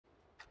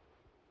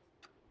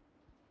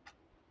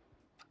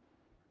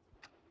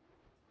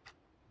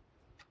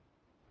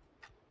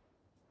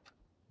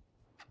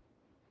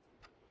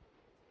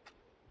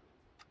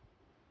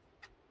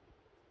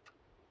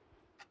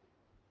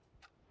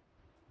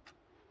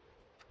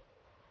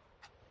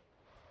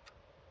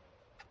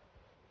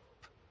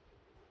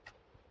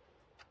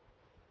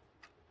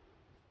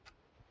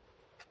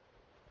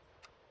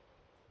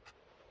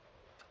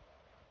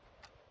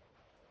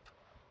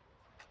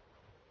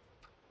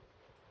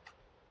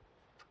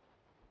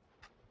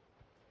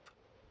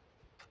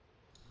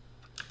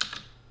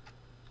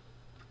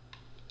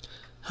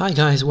Hi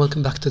guys,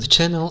 welcome back to the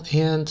channel,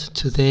 and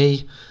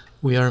today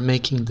we are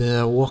making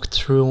the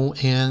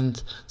walkthrough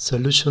and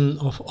solution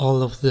of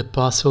all of the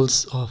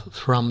puzzles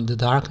from the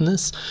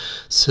darkness.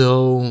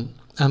 So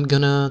I'm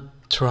gonna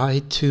try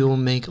to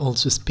make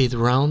also speed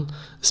run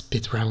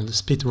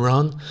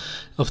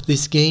of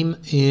this game,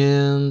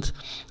 and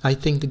I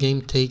think the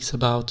game takes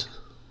about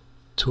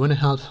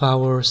 2.5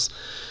 hours,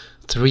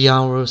 3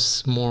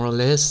 hours more or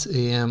less,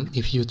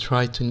 if you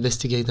try to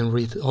investigate and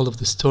read all of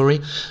the story.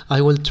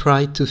 I will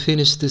try to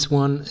finish this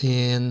one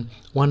in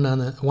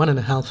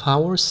 1.5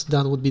 hours.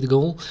 That would be the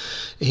goal.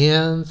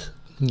 And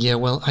yeah,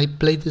 well, I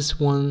played this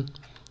one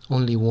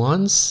only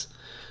once.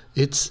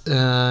 It's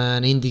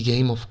an indie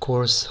game, of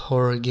course,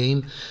 horror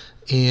game,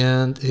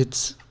 and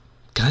it's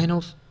kind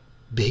of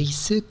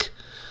basic.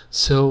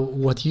 So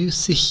what you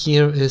see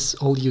here is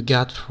all you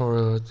got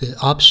for the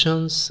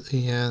options,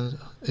 and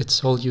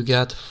it's all you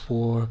get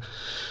for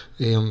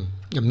a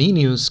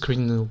menu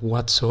screen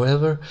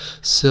whatsoever.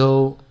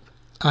 So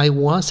I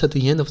was at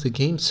the end of the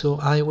game, so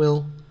I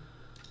will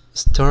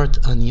start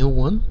a new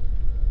one.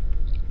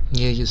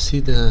 Yeah, you see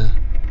the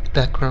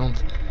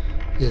background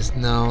is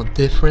now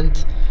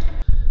different,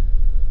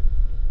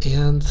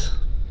 and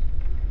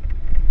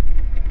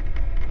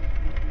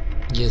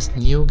yes,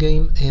 new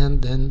game,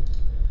 and then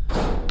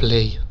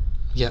play.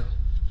 Yeah,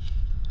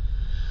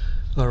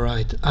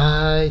 alright,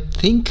 I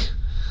think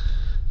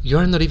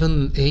you're not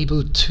even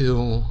able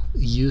to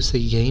use a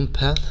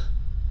gamepad.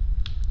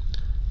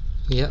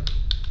 Yeah,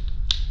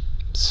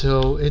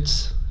 so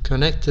it's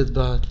connected,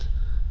 but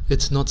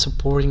it's not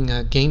supporting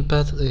a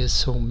gamepad,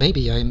 so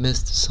maybe I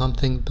missed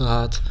something,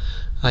 but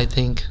I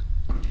think,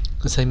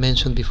 as I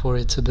mentioned before,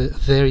 it's a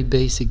very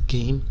basic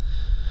game,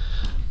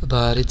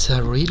 but it's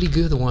a really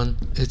good one.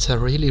 It's a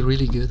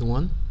really good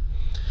one,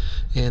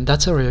 and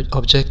that's our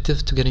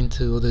objective, to get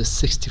into the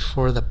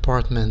 64th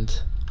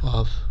apartment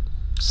of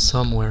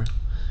somewhere.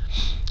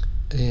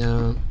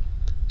 And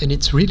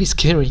it's really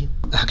scary,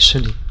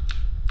 actually.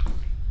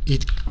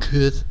 It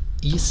could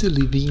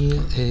easily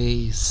be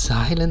a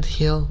Silent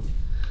Hill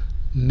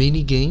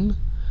mini game,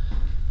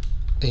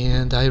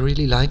 and I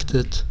really liked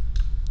it.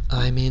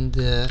 I mean,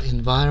 the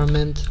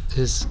environment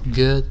is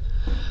good,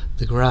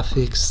 the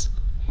graphics,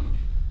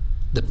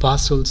 the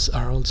puzzles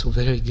are also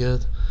very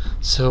good,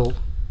 so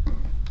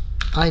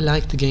I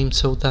like the game,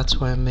 so that's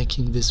why I'm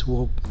making this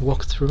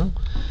walkthrough,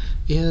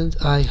 and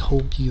I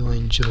hope you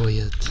enjoy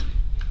it.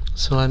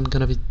 So I'm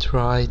gonna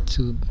try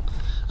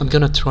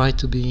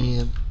to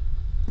be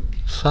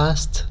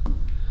fast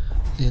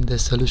in the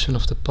solution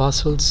of the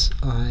puzzles.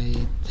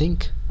 I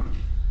think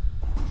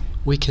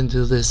we can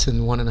do this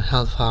in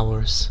 1.5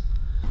 hours,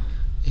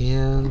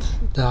 and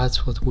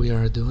that's what we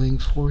are doing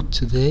for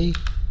today.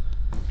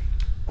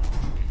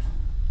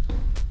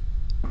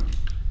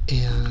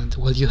 And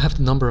well, you have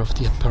the number of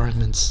the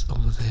apartments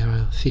over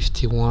there,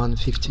 51,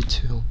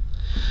 52.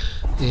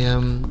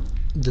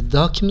 The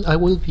document, I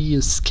will be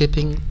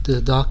skipping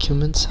the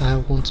documents. I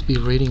won't be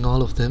reading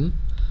all of them,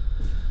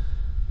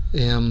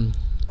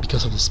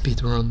 because of the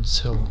speed run.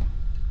 So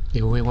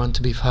if we want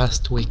to be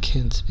fast, we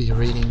can't be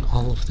reading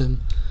all of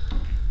them.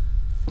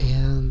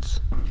 And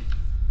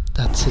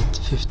that's it.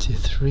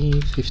 53,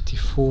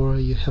 54.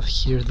 You have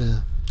here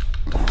the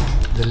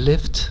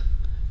lift.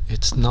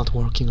 It's not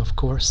working, of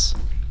course.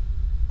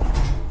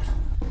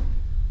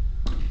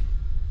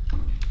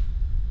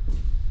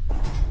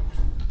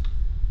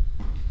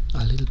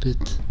 A little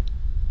bit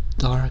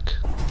dark,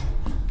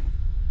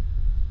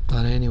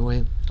 but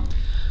anyway.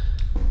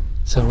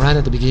 So right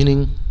at the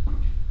beginning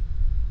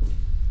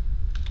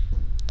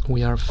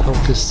we are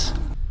focused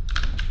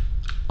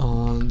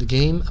on the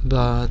game,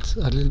 but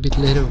a little bit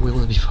later we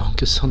will be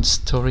focused on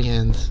story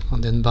and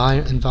on the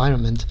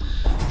environment.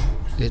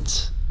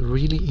 It's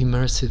really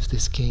immersive,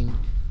 this game.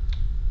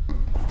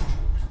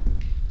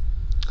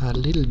 A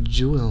little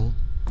jewel,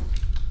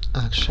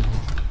 actually.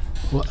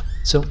 Well,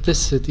 so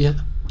this is it, yeah.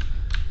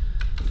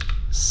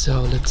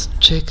 So let's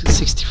check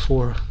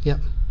 64. Yeah.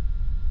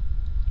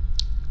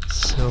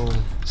 So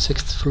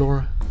 6th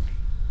floor,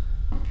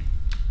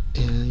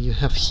 and you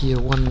have here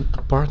one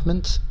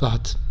apartment,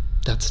 but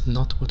that's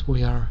not what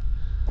we are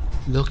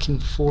looking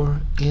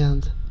for.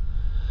 And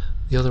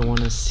the other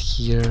one is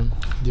here.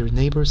 Dear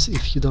neighbors,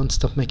 if you don't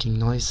stop making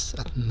noise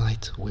at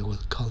night, we will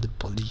call the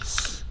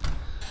police.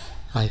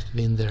 I've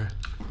been there.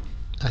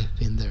 I've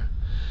been there.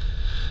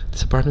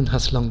 This apartment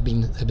has long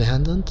been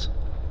abandoned.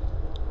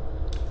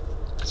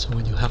 So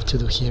what you have to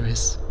do here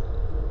is,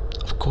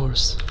 of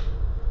course,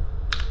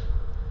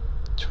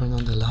 turn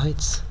on the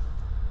lights.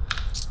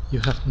 You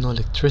have no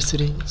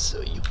electricity,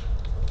 so you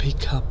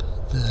pick up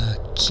the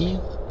key,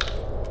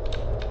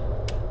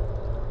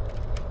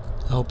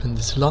 open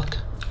this lock,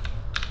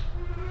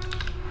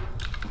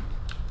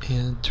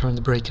 and turn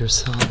the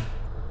breakers on.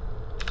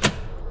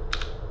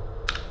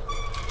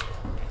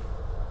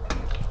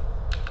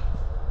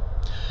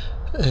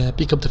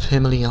 Pick up the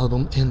family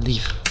album and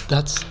leave.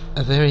 That's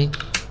a very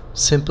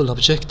simple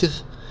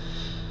objective,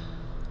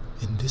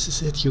 and this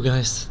is it, you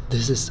guys.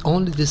 This is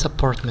only this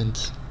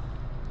apartment.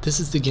 This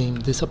is the game,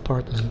 this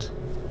apartment.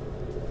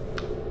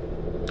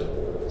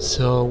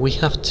 So we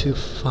have to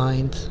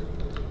find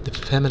the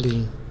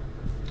family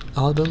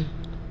album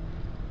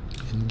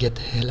and get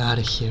the hell out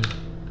of here.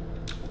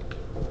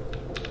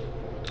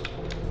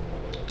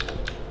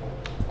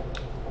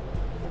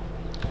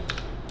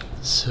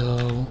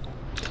 So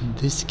in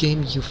this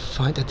game you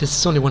find that this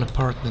is only one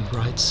apartment,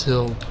 right?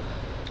 So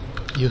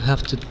you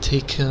have to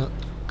take a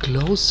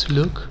close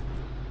look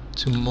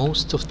to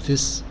most of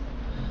these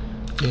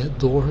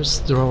doors,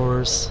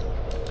 drawers,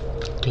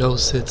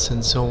 closets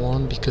and so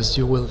on, because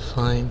you will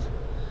find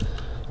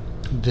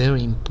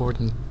very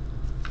important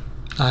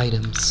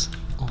items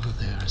over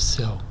there.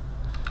 So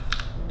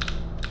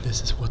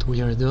this is what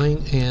we are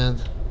doing,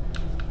 and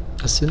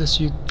as soon as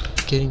you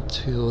get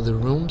into the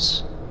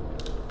rooms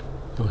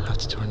you will have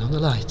to turn on the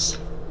lights,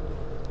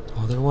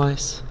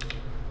 otherwise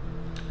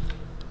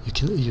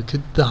you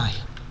could die.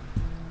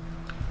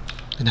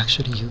 And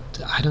actually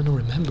I don't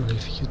remember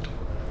if you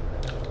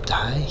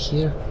die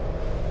here,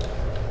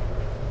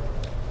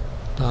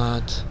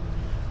 but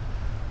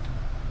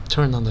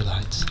turn on the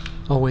lights,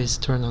 always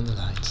turn on the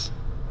lights.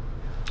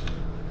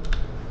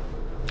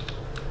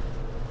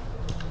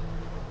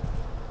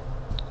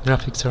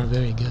 Graphics are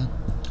very good.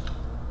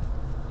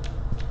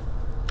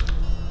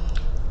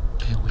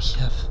 And we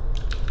have,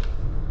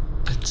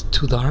 it's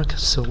too dark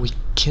so we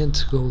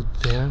can't go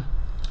there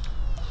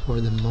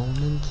for the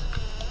moment,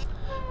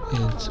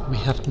 and we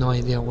have no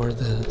idea where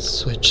the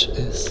switch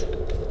is,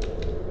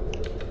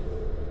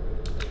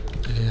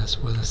 as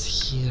well as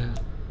here.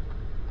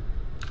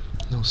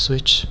 No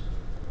switch.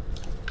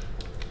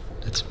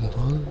 Let's move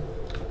on.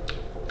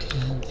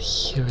 And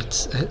here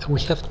it's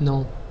we have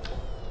no,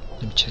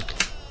 let me check.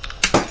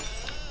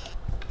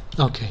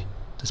 Okay,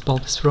 this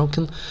bulb is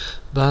broken,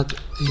 but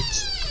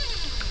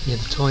it's, yeah,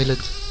 the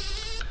toilet.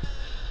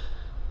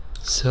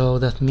 So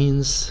that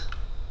means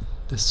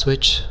the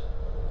switch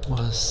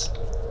was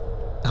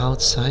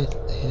outside,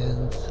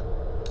 and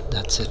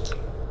that's it.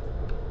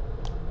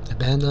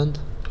 Abandoned,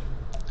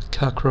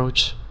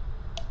 cockroach,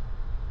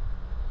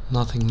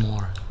 nothing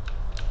more.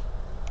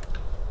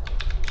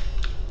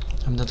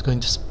 I'm not going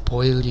to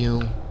spoil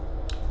you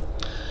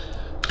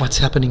what's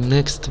happening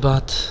next,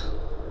 but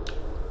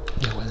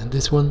yeah, well, and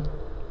this one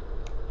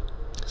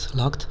is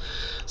locked,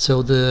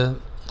 so the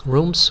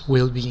rooms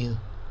will be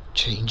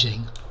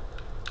changing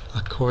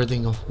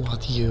according of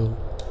what you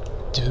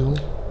do.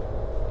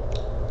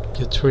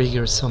 You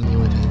trigger some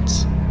new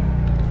events,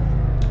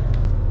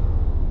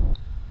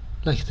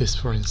 like this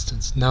for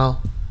instance.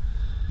 Now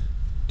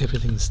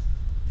everything's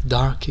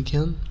dark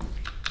again.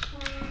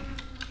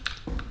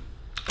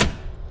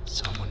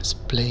 Someone is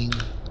playing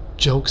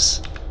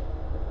jokes,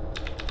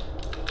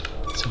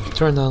 so we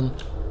turn on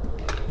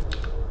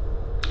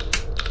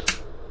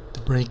the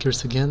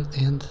breakers again,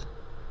 and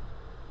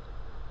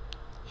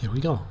here we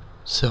go.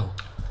 So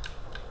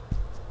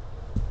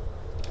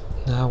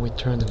now we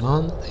turn them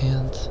on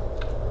and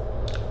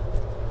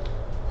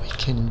we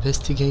can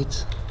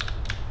investigate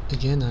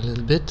again a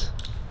little bit.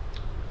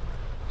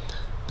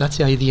 That's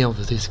the idea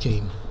of this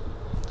game,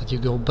 that you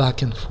go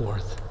back and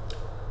forth.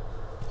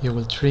 You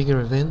will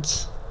trigger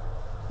events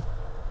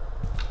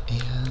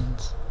and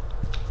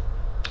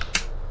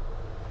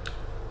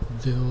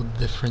do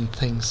different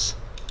things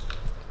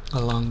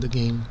along the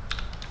game.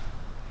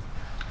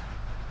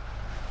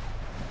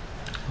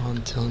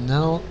 Until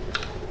now,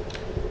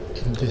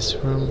 in this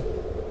room,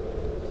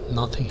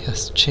 nothing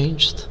has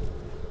changed.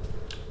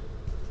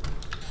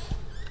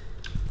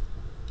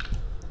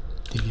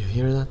 Did you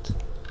hear that?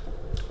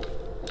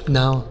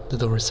 Now the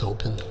door is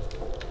open.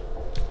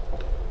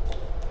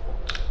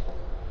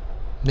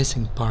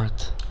 Missing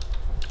part.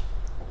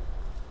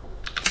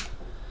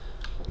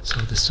 So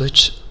the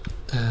switch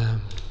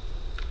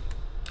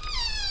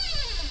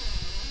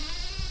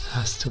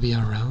has to be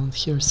around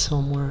here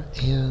somewhere,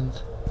 and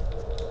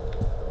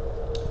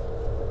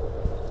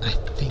I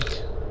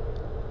think,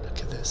 look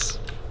at this,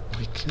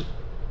 we could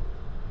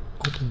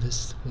open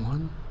this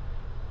one.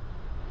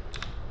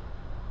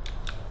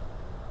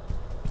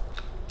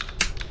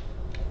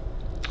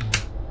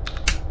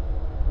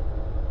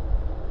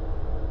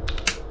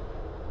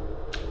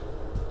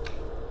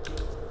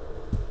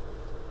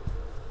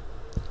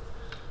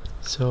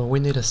 So we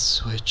need a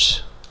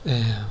switch.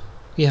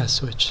 Yeah,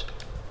 switch.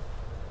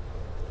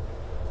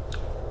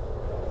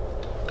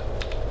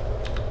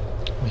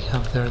 We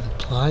have there the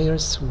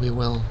pliers. We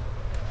will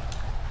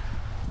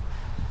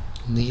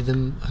need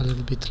them a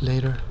little bit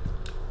later.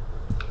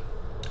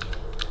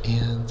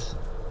 And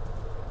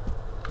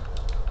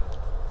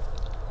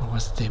what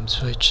was the damn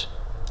switch?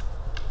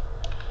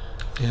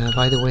 Yeah,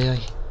 by the way, I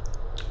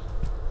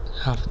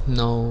have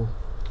no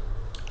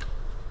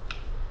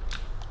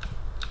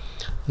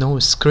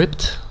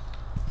script,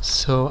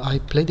 so I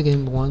played the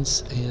game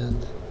once,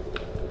 and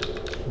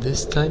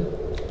this time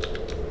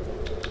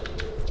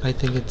I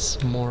think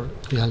it's more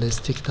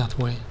realistic that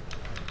way.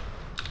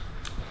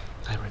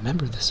 I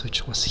remember the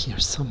switch was here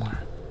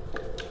somewhere.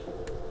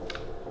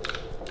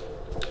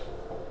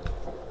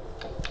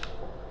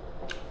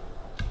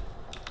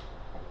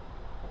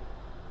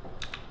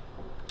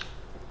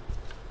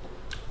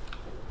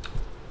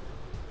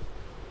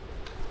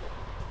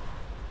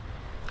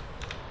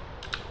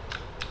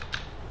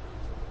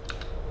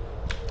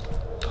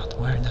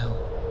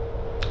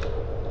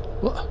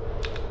 What?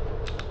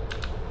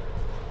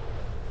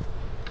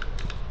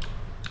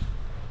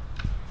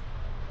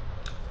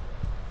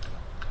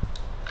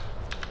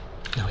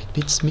 Now it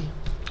beats me.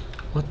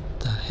 What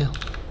the hell?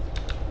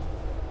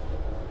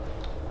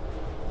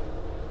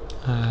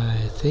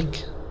 I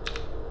think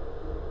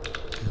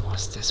it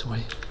was this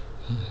way.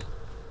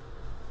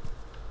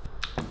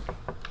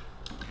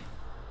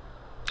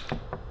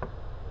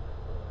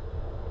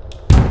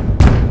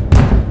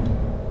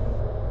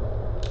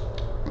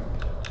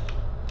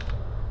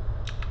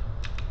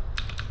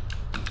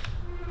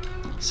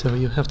 So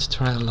you have to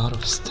try a lot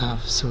of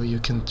stuff so you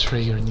can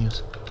trigger new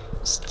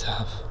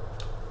stuff.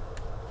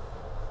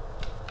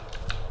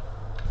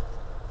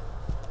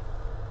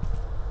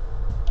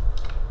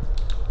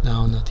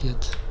 No, not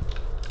yet.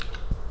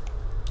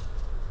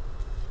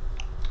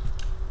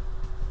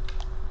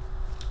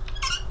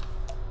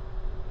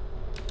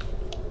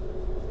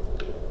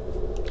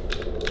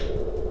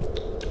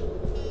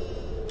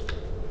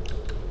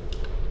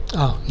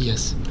 Oh,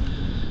 yes.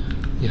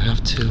 You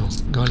have to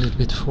go a little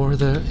bit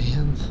further,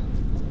 and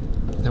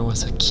there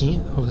was a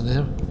key over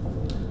there.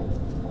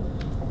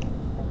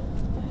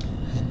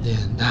 And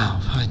then now,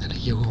 finally,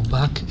 you go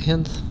back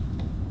and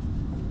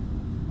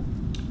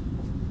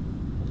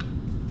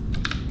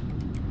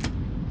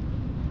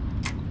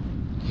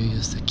you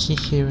use the key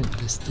here in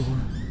this door.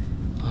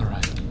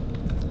 Alright.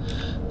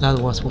 That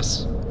was what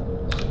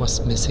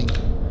was missing.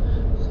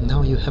 And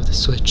now you have the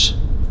switch.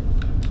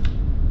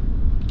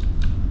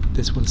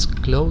 This one's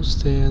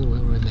closed and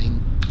will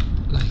remain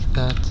like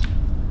that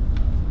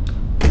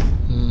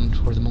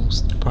for the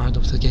most part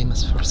of the game,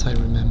 as far as I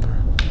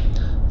remember.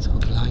 So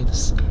the light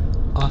is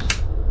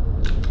off.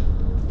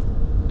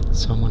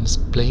 Someone's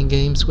playing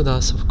games with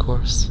us, of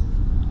course.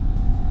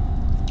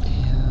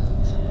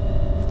 And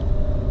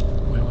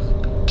we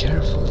will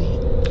carefully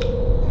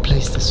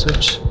place the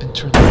switch and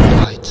turn on the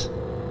light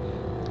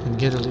and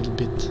get a little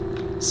bit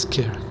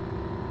scared.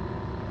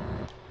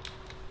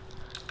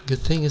 Good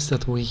thing is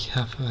that we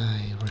have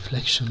a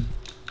reflection,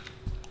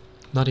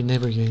 not in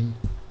every game.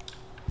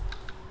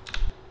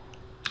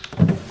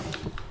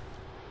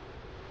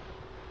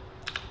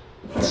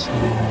 So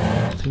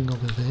nothing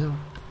over there.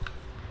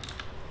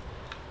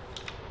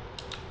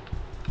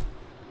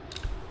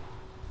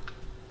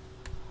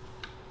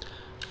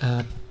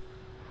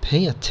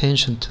 Pay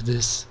attention to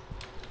this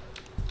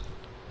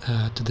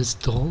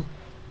doll.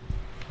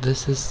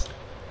 This is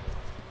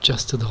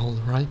just a doll,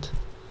 right?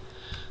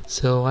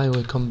 So I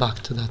will come back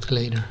to that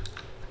later.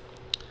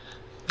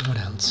 What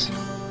else?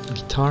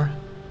 Guitar.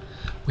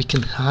 We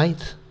can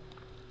hide.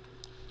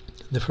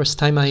 The first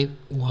time I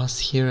was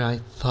here I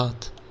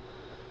thought,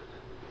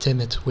 damn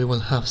it, we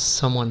will have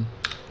someone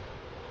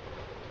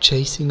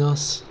chasing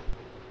us.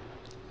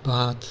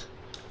 But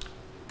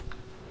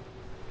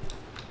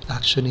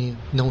actually,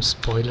 no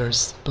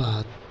spoilers,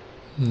 but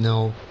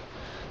no,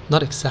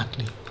 not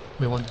exactly.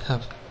 We won't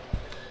have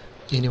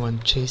anyone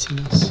chasing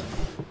us.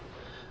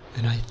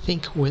 And I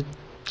think we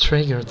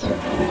triggered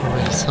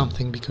already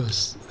something,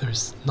 because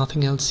there's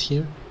nothing else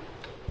here.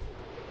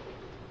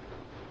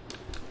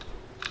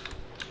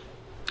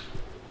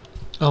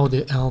 Oh,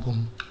 the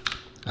album.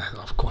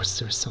 Of course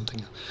there's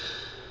something else.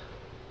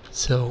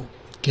 So,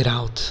 get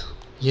out.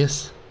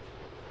 Yes,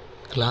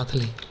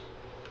 gladly.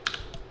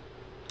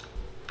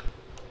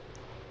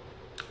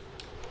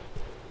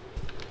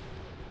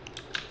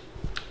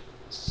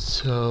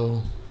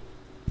 So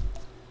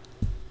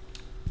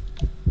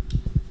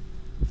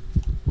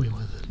we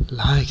would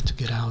like to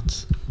get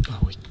out,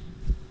 but we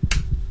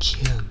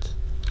can't,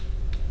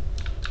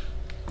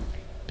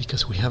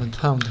 because we haven't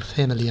found the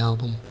family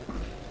album.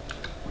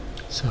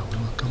 So we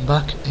will come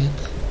back and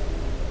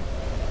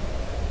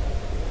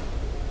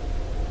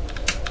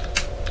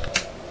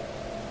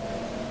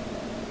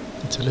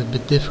it's a little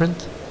bit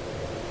different,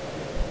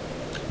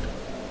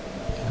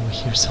 and we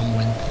hear some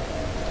wind,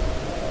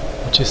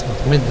 which is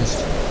not wind,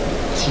 it's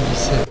TV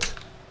set.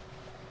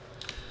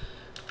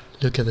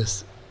 Look at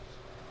this.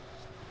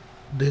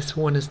 This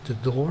one is the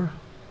door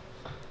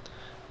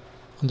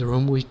on the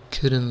room we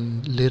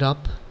couldn't lit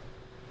up,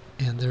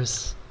 and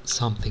there's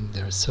something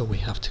there, so we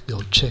have to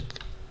go check.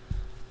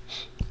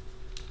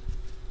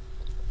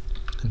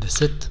 And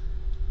that's it.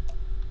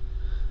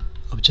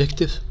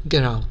 Objective,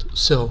 get out.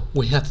 So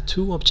we had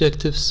two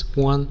objectives.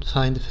 One,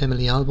 find the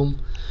family album,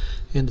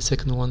 and the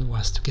second one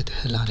was to get the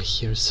hell out of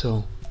here.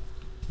 So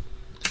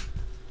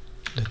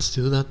let's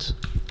do that.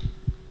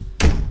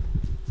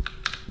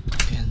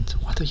 And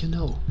what do you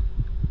know?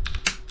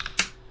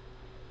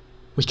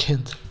 We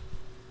can't.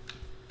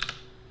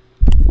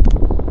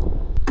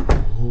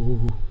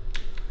 Oh.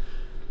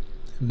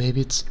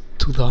 Maybe it's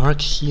too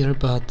dark here,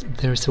 but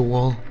there's a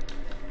wall.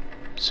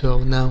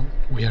 So now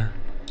we are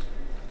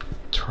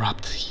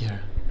trapped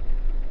here.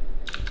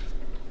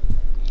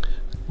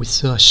 We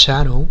saw a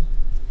shadow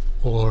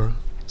or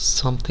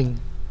something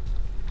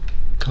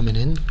coming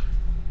in.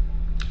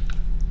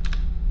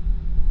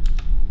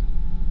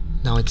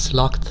 Now it's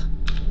locked,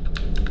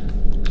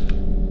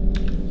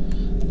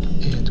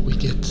 and we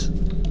get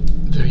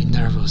very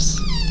nervous.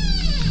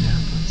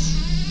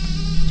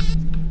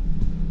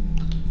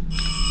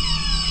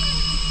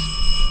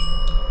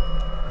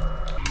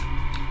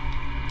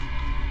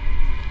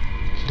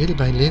 little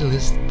by little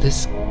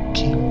this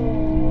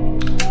game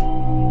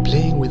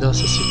playing with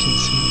us, as you can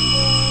see.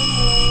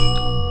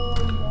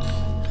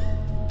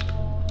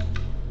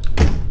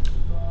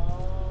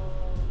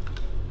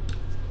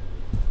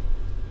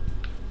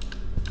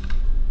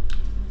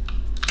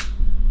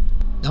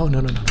 No,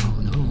 no, no, no, no,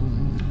 no.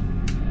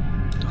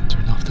 Don't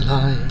turn off the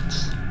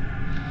lights.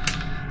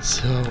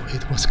 So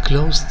it was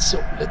closed, so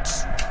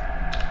let's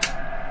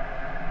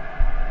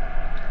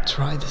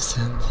try this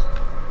and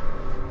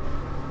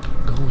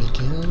go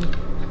again.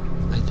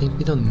 I think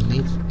we don't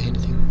need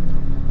anything.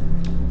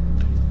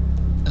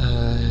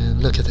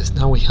 Look at this,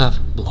 now we have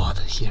blood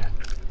here.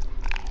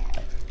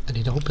 And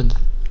it opened.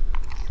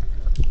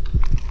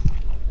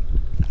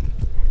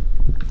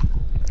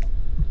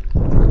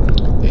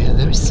 Yeah,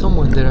 there is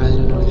someone there, I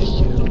don't know if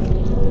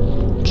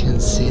you can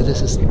see,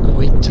 this is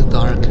way too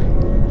dark.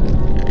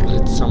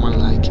 But it's someone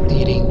like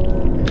eating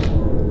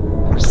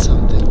or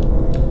something.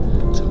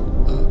 So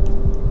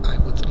I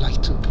would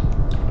like to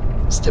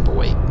step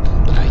away,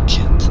 but I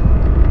can't.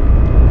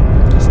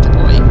 Step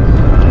away.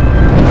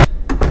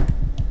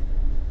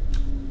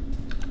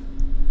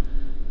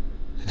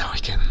 Now I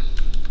can.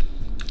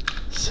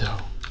 So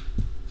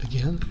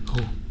again,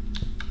 oh.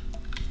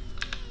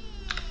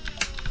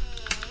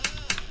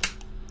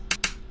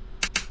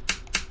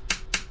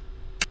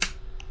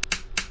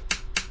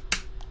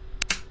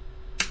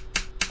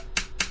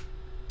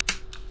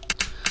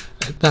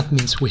 That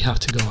means we have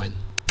to go in.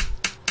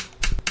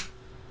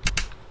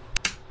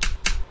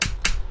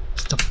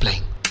 Stop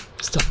playing.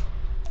 Stop.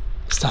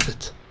 Stop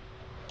it.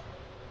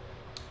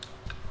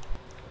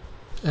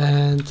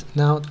 And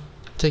now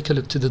take a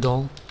look to the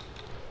doll.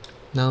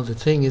 Now the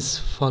thing is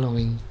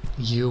following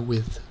you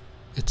with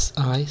its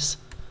eyes.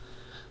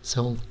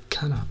 So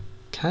kind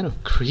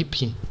of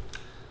creepy.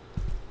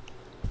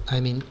 I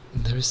mean,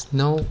 there is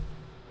no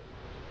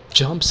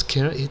jump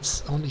scare,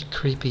 it's only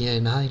creepy,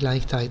 and I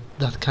like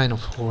that kind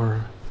of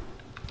horror.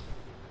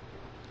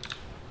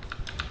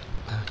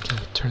 Can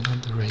we turn on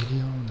the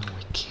radio? No,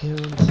 we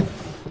can't.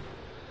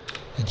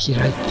 And here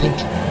I think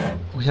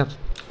we have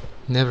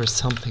never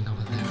something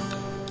over there.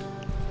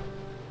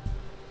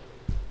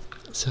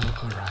 So,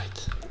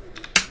 alright.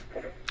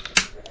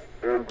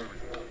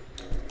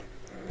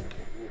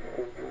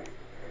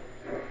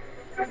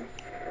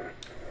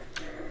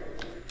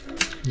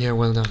 Yeah,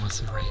 well, that was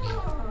the radio.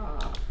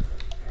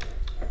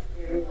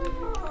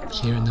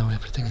 Here now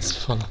everything is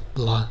full of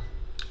blood,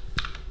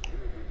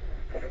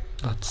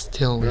 but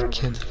still we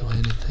can't do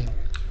anything,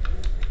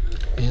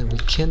 and we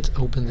can't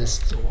open this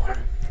door.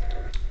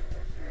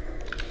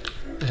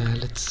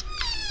 Let's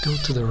go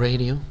to the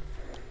radio.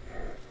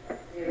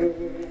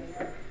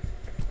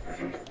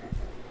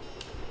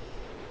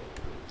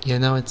 Yeah,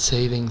 now it's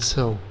saving,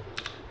 so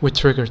we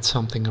triggered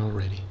something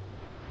already.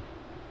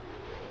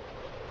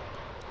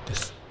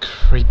 This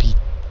creepy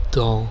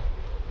doll.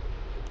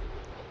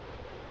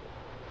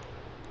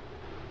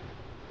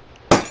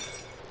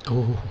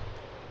 Oh,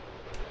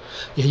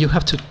 yeah, you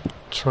have to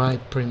try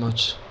pretty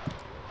much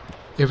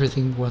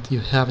everything what you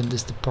have in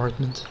this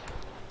apartment.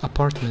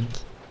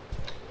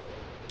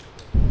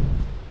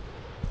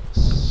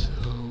 So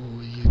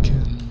you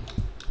can...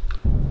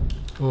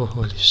 Oh,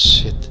 holy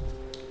shit.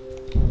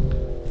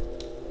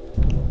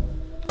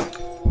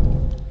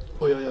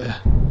 Oh, yeah.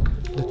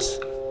 Let's...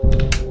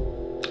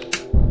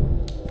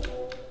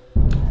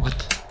 What?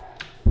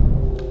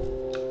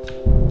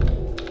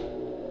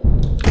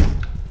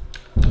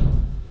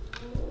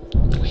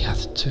 We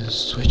have two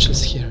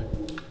switches here.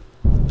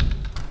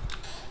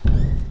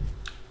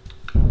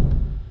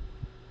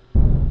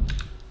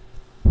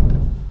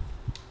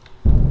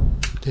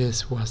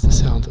 This was the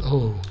sound.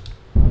 Oh.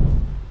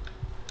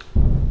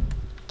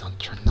 Don't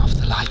turn off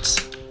the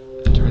lights.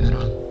 Turn it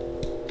on.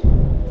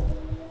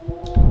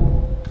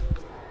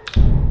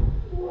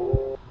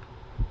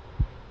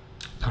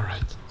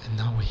 Alright, and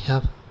now we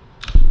have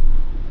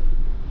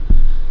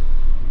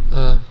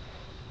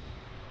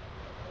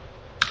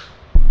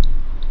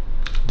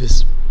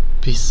this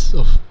piece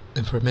of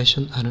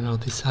information. I don't know,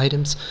 these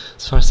items,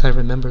 as far as I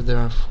remember, they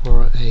are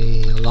for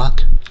a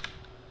lock.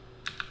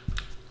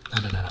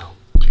 No,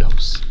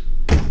 close.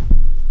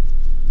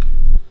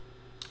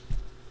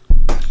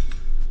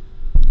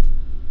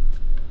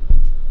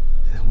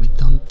 And we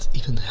don't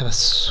even have a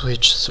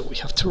switch, so we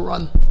have to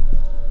run.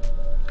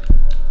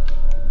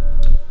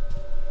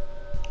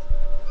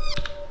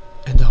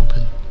 And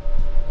open.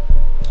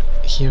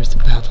 Here's the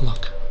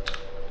padlock.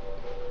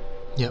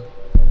 Yep.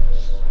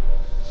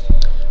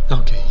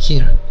 Okay,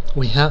 here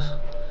we have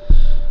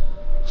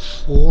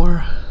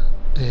 4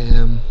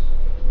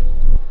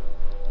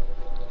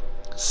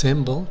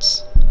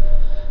 symbols,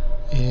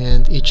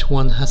 and each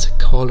one has a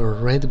color: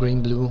 red,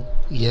 green, blue,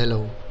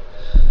 yellow.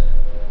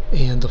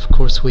 And of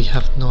course we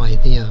have no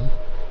idea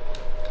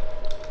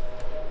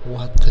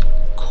what the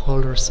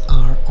colors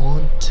are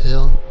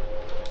until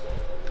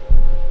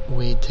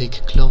we take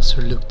a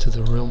closer look to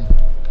the room.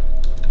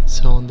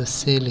 So on the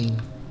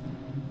ceiling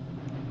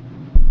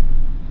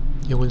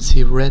you will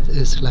see red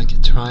is like a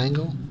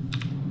triangle,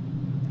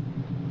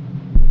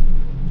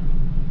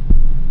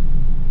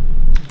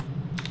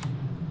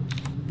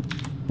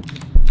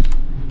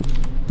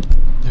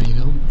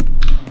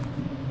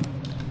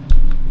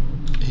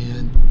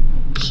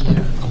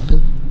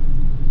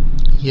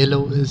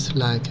 Yellow is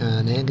like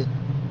an egg.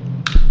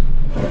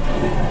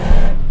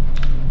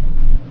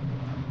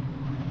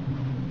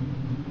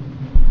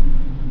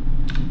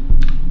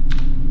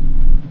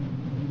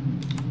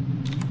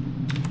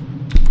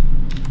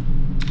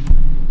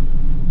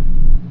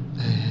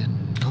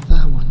 And not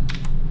that one.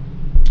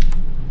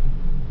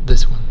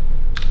 This one.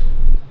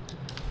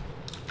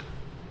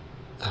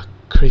 A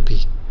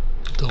creepy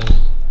doll.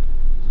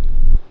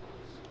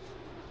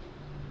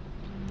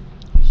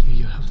 Here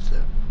you have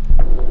the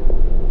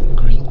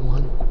green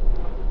one.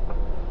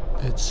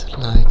 It's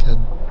like a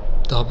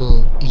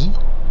double E.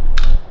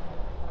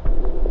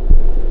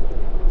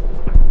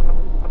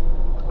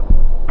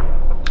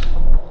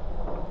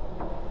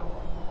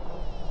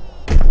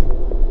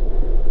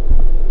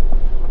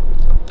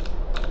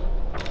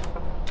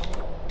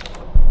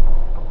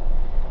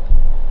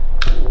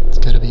 It's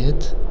gotta be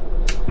it.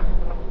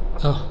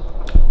 Oh.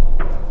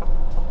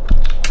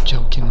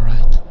 Joking,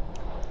 right?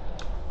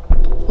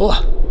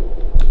 Oh!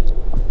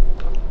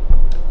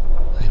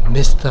 I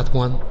missed that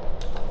one.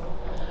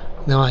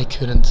 No, I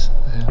couldn't.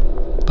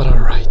 But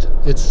alright.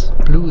 It's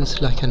blue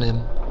is like an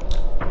M.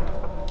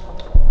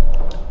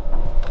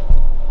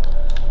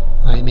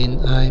 I mean,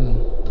 I'm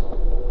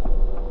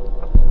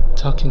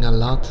talking a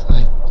lot,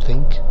 I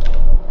think.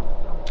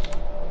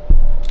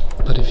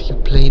 But if you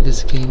play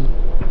this game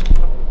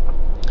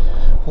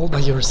all by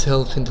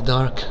yourself in the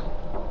dark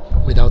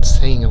without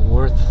saying a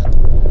word,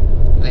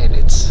 then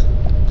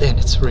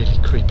it's really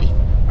creepy.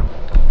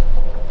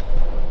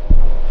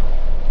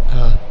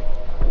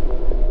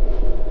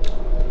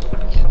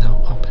 Yeah,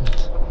 now open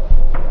it.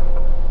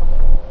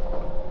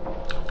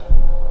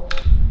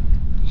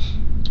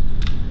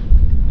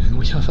 And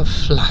we have a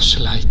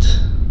flashlight.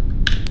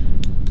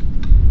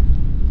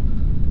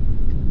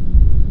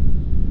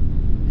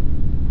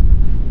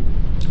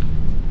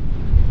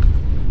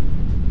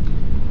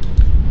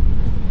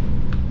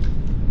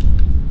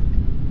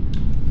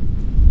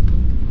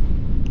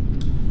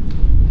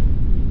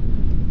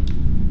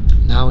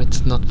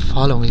 It's not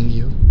following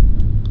you,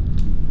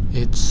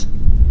 it's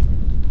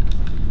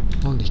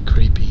only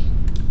creepy.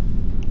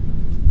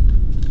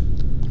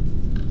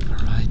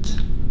 Alright.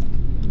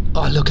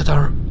 Oh, look at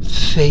our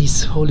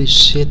face, holy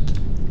shit.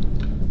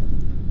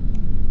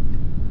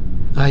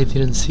 I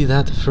didn't see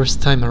that the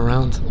first time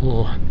around.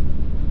 Oh,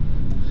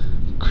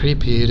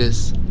 creepy it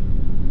is.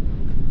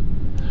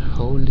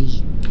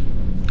 Holy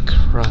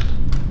crap.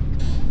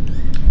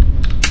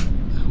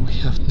 We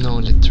have no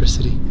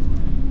electricity.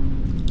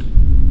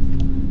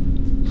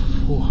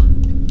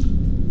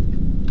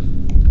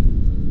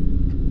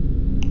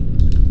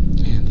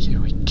 And here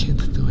we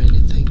can't do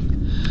anything.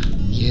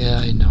 Yeah,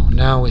 I know.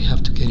 Now we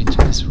have to get into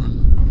this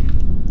room.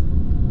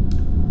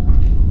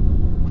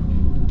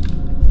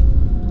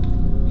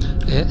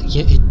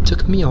 Yeah, it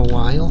took me a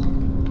while.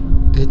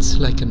 It's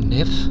like an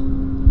F.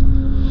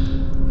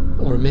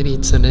 Or maybe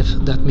it's an F.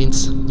 That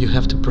means you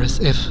have to press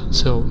F.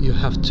 So you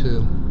have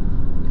to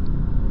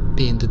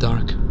be in the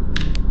dark.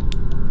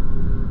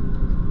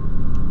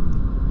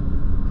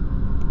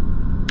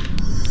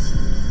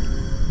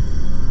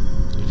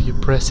 You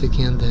press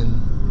again,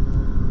 then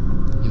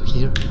you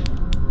hear.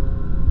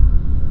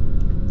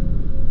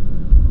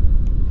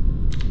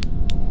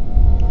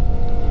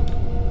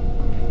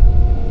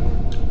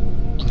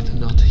 You do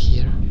not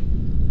hear.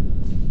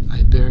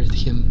 I buried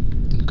him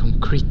in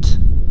concrete.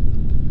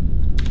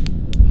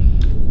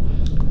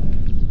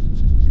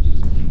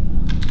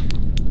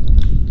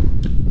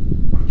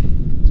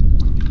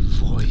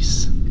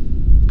 Voice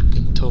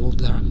in total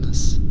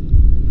darkness.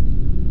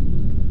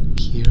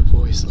 Hear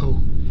voice.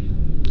 Oh,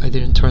 I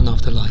didn't turn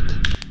off the light.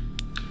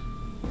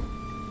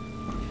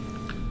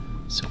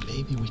 So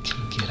maybe we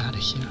can get out of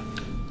here.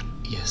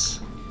 Yes.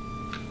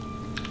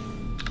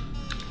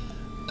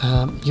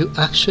 You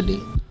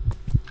actually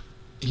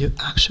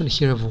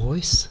hear a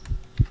voice.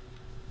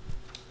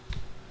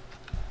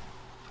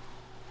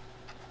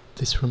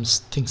 This room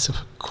stinks of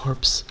a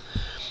corpse.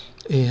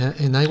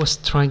 And I was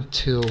trying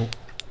to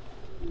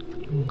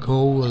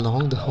go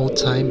along the whole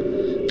time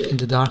in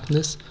the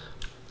darkness,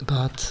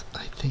 but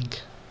I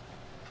think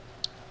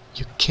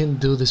you can't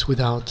do this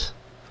without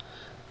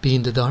being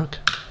in the dark.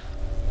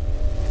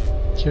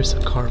 Here's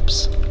a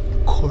corpse.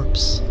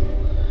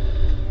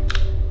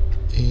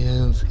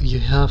 And you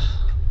have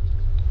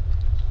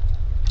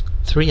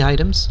 3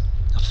 items: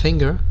 a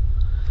finger,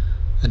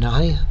 an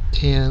eye,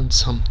 and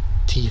some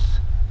teeth.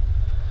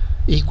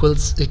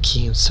 Equals a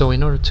key. So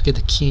in order to get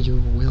the key, you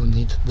will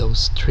need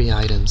those 3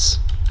 items.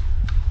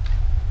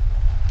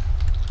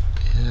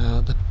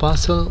 The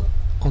puzzle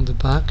on the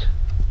back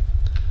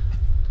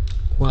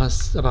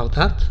was about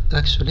that,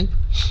 actually.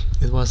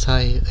 It was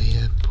I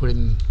put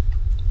him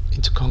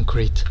into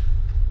concrete.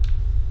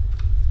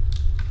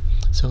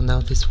 So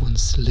now this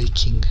one's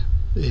leaking.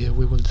 We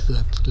will do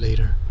that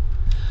later.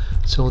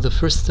 So the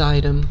first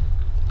item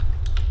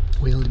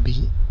will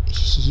be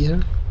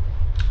here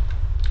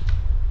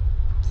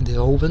in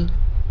the oven.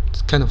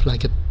 It's kind of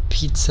like a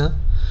pizza,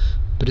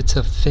 but it's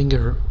a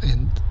finger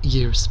and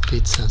ears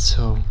pizza.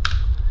 So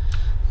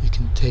you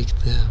can take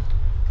the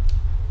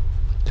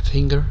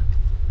finger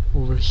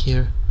over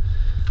here.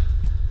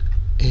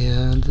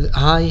 And the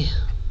eye,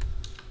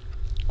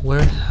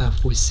 where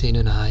have we seen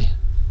an eye?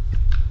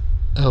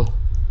 Oh,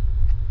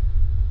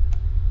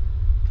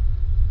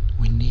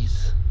 we need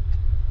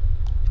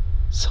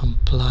some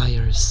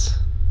pliers.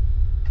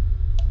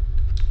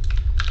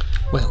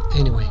 Well,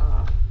 anyway,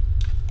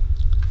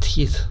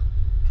 teeth.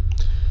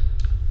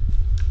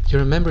 You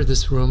remember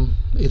this room?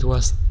 It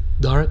was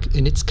dark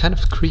and it's kind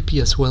of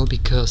creepy as well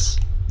because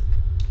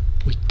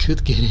we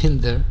could get in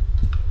there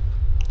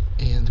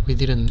and we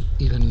didn't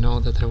even know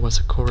that there was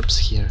a corpse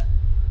here.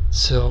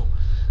 So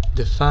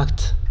the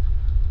fact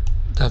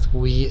that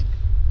we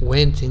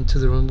went into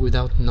the room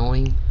without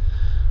knowing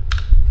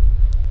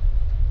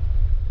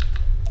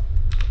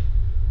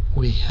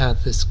we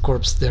had this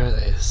corpse there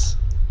is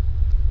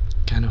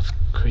kind of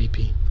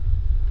creepy.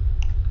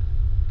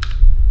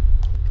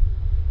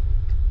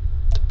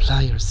 The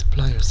pliers.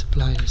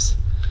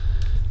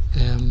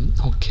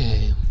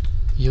 Okay,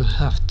 you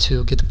have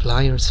to get the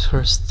pliers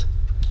first,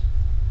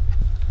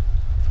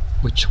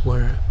 which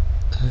were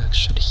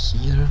actually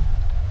here.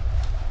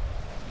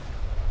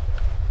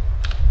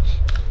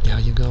 There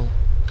you go.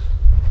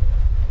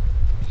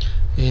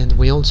 And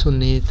we also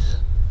need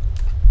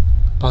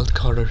bolt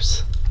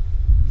cutters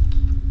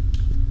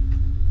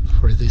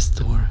for this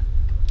door.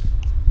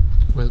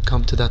 We'll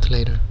come to that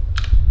later.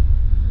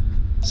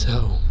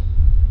 So,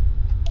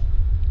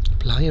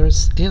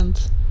 pliers,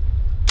 and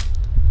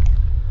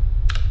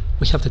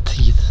we have the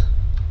teeth.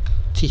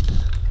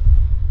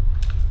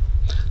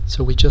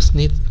 So we just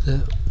need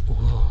the...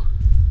 Whoa.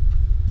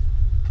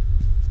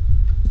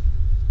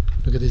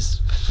 Look at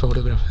this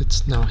photograph,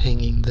 it's now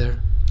hanging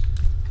there.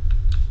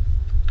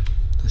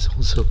 That's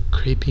also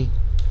creepy.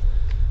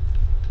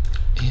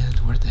 And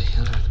where the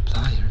hell are the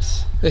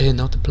pliers?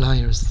 Not the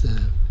pliers,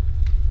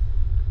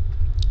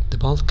 the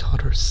bolt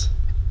cutters.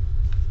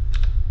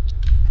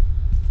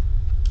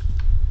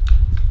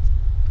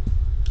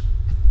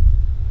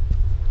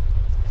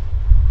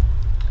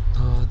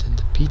 Not in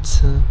the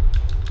pizza.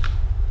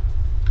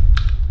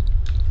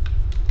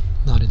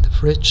 Not in the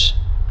fridge.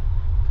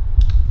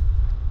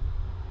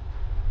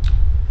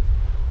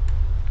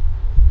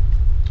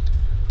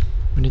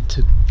 We need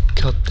to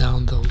cut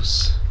down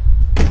those.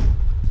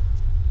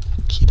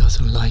 He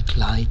doesn't like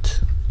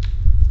light.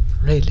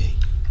 Really?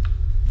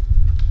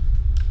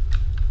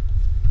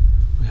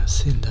 We have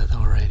seen that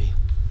already.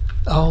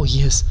 Oh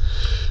yes,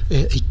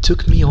 it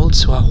took me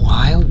also a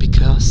while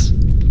because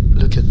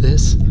look at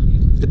this.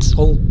 It's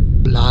all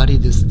bloody,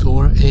 this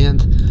door,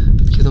 and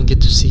you don't get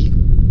to see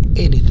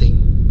anything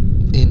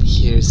in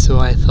here. So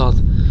I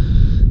thought,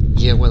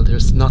 yeah, well,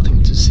 there's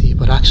nothing to see,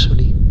 but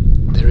actually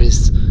there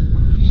is.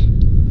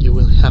 You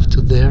will have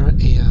to there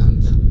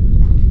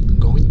and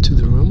go into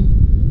the room,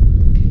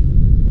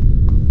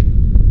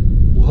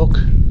 walk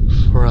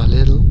for a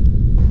little.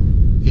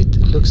 It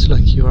looks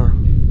like you're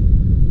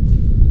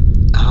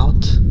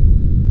out,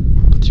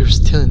 but you're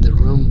still in the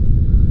room.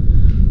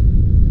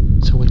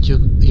 So when you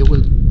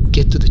will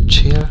get to the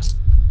chair,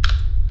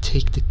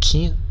 take the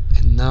key,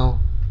 and now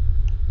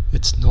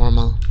it's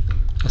normal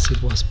as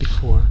it was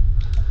before.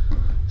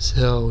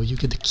 So you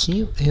get the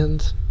key,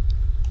 and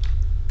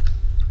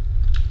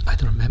I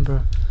don't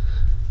remember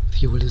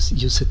if you will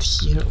use it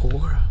here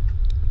or...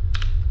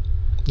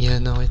 Yeah,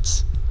 no,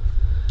 it's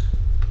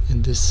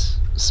in this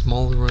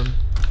small room.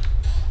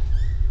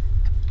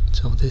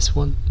 So this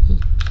one...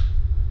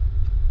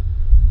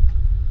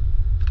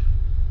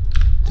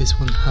 This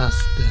one has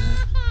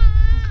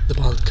the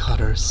bolt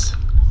cutters.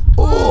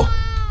 Oh!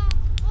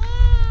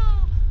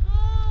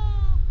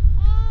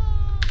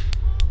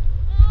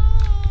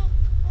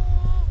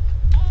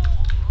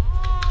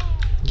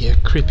 Yeah,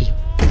 creepy.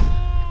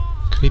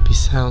 Creepy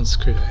sounds,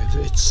 creepy.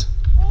 It's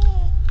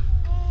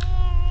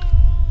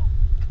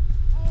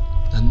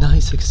a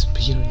nice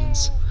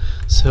experience.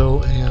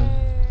 So,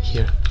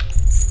 here.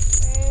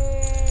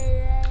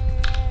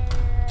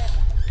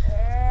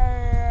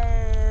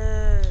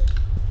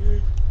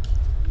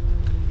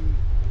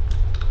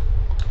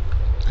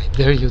 I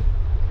dare you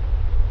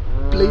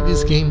play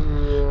this game.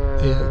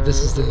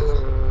 This is the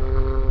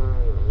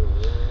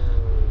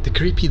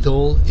creepy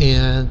doll,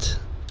 and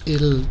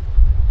it'll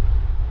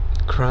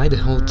cry the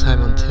whole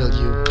time until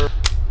you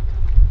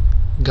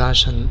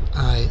gash an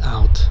eye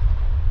out.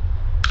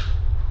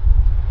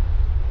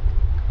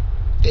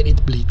 And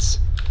it bleeds.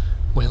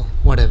 Well,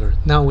 whatever.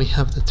 Now we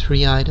have the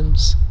 3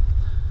 items,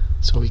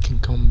 so we can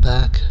come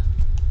back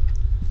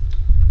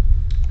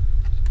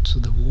to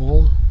the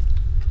wall.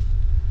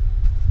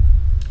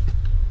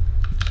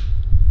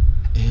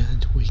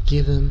 And we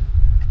give him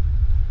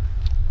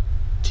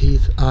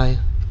teeth, eye,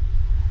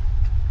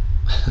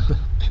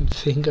 and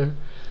finger.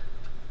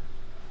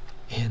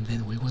 And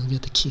then we will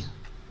get the key.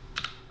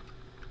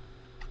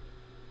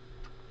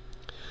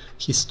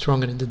 He's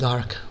stronger in the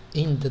dark.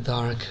 In the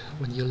dark,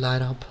 when you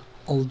light up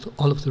all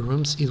of the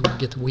rooms, it will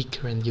get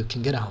weaker and you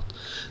can get out.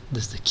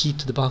 There's the key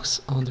to the box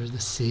under the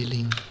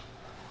ceiling.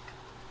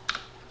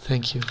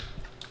 Thank you.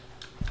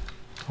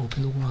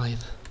 Open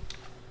wide.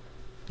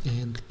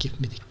 And give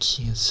me the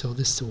key. So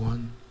this is the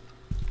one.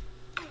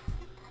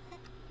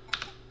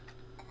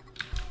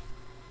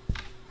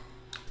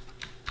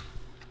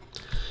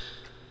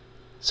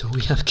 So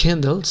we have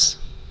candles.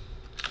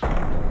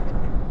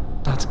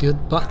 That's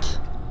good, but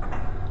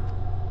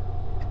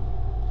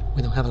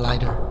we don't have a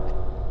lighter.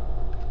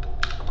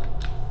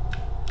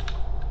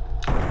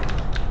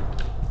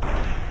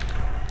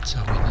 So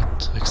we need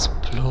to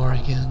explore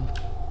again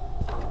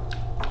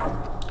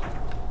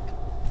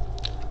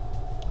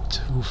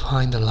to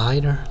find a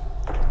lighter.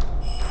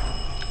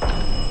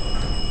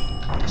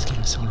 This game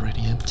is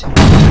already empty.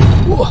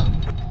 Whoa!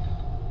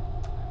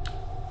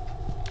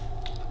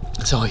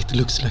 So it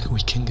looks like we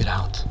can get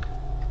out.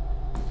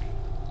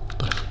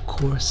 But of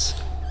course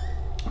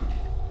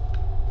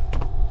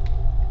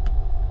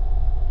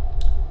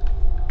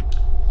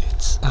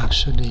it's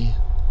actually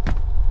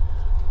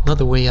not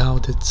the way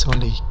out, it's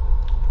only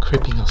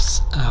creeping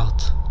us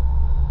out.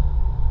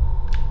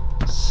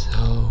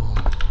 So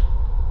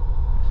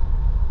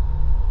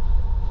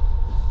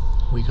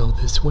we go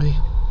this way.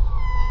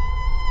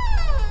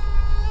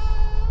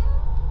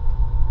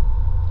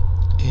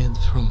 And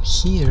from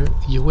here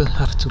you will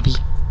have to be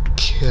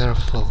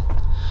careful,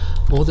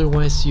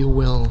 otherwise you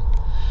will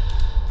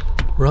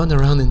run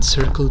around in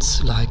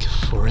circles like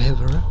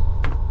forever.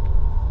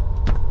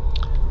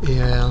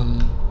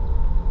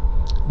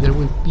 There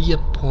will be a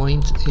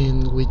point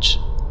in which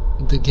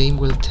the game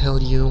will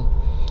tell you,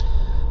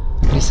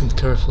 listen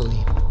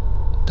carefully.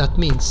 That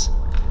means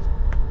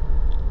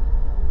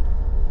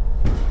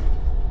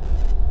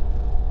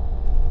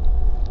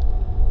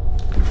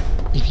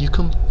if you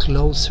come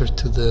closer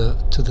to the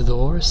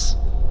doors,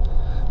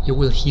 you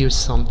will hear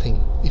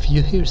something. If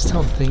you hear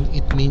something,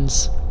 it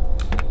means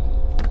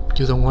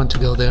you don't want to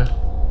go there.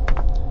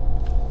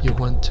 You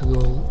want to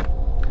go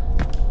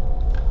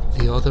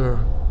the other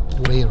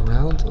way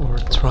around, or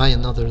try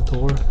another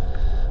door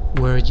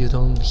where you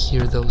don't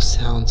hear those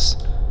sounds.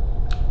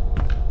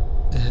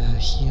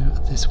 Here,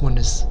 this one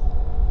is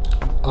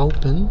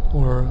open,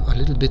 or a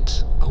little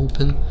bit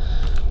open,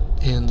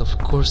 and of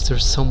course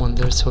there's someone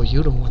there, so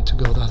you don't want to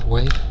go that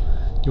way.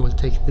 You will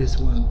take this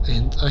one,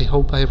 and I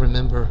hope I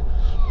remember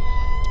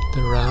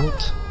the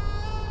route.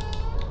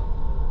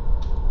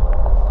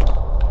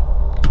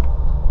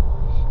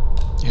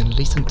 And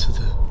listen to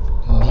the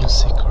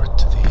music or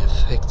to the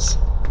effects.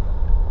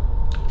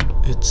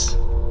 It's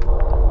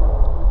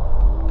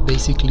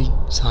basically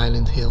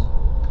Silent Hill,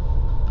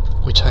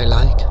 which I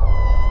like.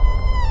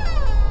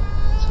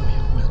 So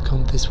you will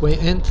come this way,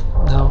 and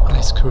now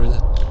I screw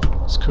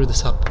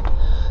this up.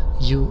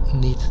 You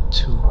need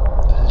to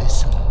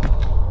listen.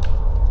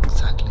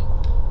 Exactly.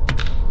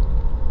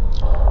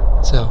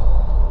 So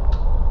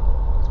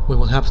we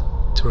will have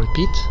to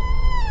repeat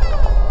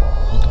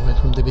all the way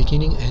from the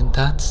beginning, and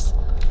that's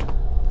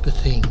the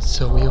thing.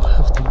 So you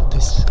have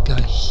this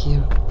guy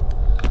here.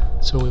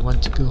 So we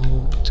want to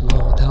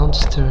go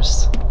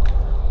downstairs.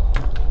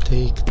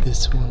 Take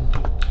this one,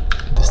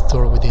 this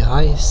door with the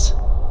eyes,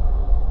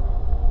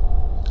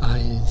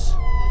 and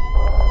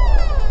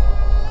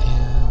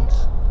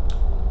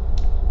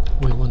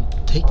we want to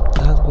take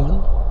that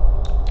one.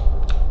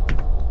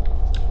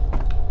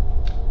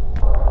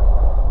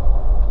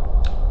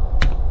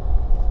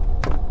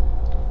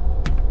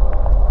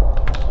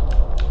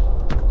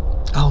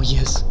 Oh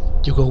yes,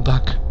 you go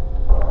back.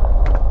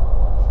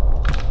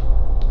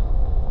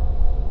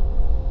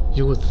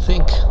 You would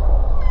think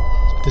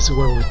this is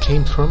where we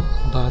came from,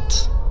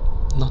 but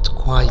not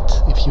quite.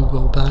 If you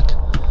go back,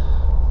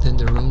 then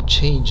the room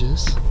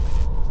changes.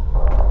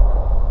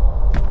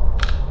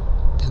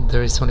 And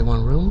there is only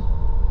one room.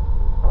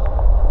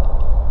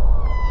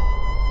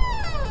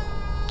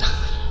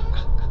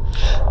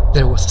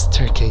 There was a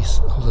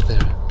staircase over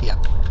there, yeah.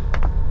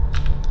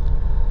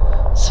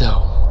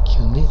 So,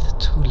 you need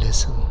to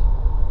listen.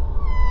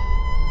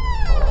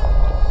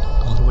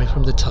 All the way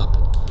from the top.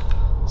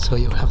 So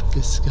you have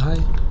this guy.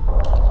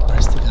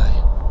 Where's the guy?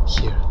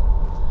 Here.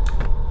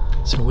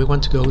 So we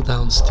want to go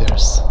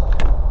downstairs.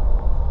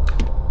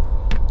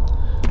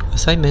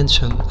 As I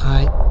mentioned,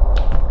 I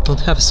don't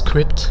have a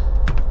script,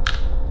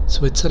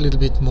 so it's a little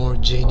bit more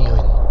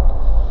genuine.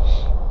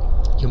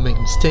 You make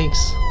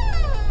mistakes,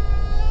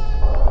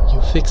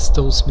 you fix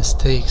those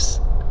mistakes,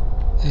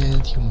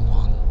 and you move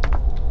on.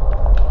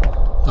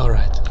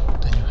 Alright,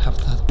 then you have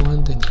that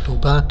one, then you go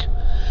back,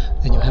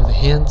 then you have the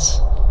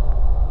hands,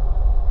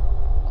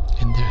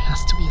 and there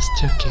has to be a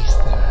staircase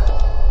there.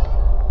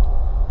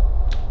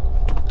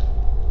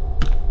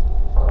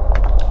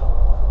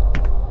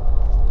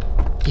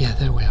 Yeah,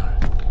 there we are.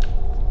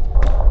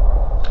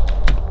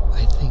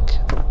 I think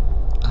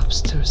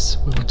upstairs.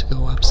 We want to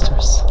go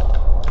upstairs.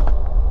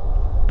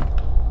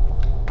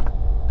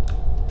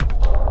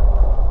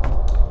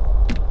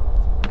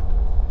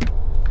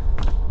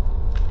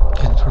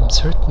 And from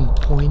certain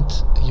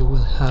point you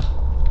will have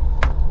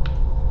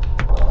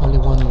only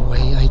one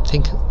way. I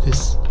think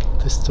these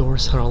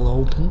doors are all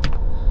open,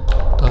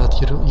 but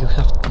you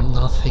have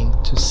nothing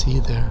to see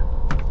there.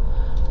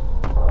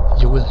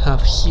 You will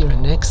have here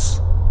an X,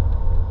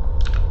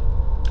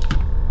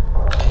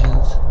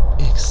 and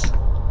X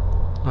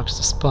marks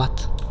the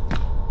spot.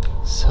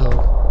 So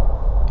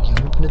you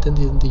open it and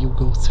then you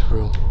go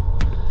through.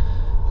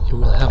 You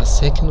will have a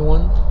second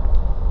one,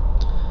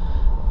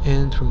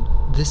 and from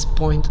this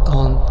point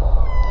on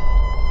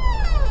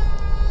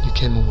you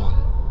can move on.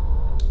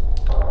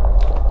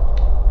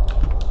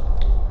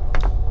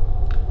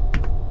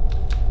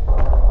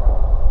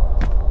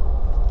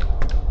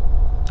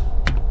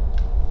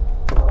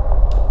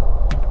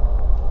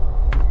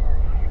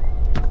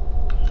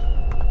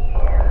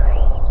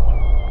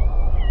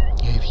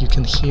 Yeah, if you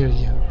can hear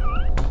you,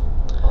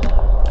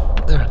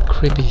 there are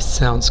creepy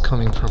sounds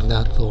coming from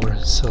that door,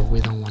 so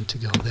we don't want to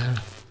go there.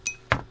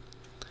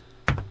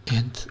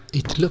 And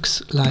it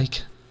looks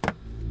like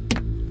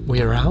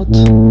we're out,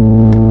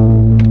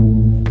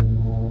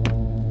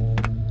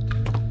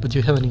 but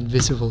you have an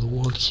invisible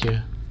wall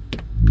here,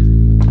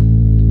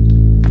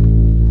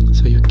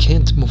 so you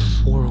can't move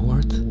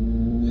forward,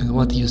 and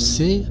what you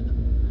see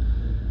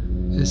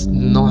is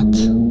not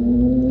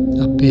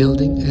a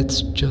building,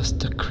 it's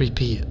just a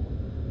creepy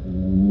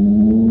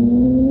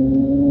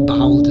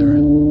boulder.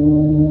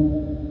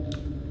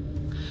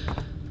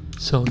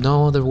 So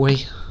no other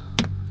way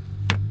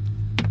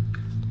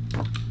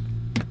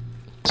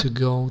to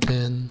go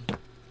than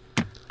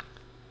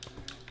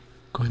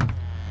going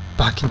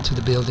back into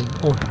the building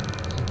or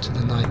into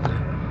the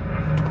nightmare.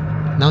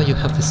 Now you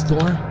have this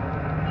door,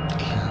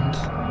 and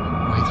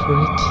wait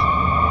for it.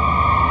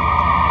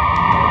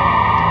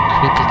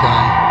 Creepy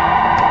guy.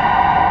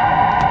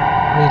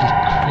 Really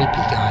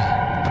creepy guy.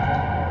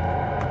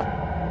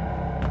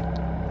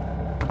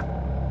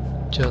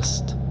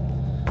 Just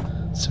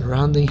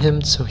surrounding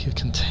him so you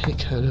can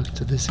take a look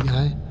to this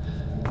guy.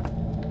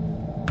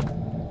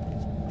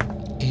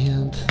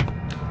 And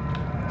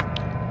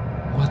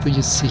what do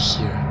you see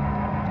here?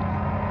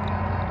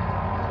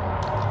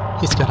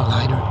 He's got a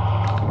lighter.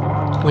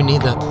 We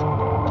need that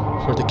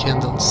for the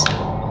candles.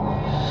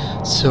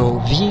 So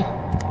V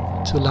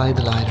to light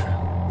the lighter.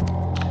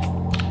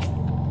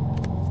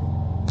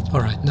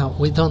 Alright, now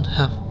we don't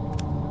have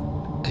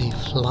a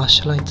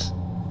flashlight.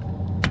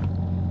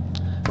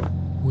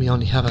 We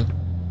only have a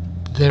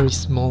very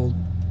small,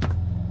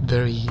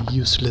 very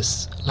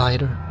useless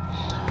lighter.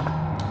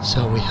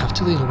 So we have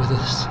to deal with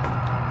this.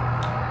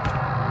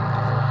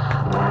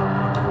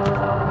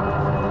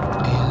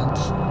 And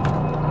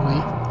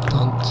we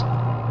don't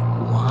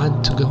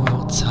want to go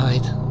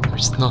outside.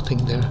 There's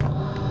nothing there.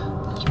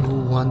 You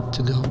want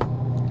to go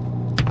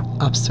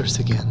upstairs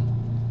again.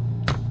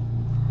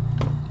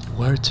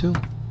 Where to?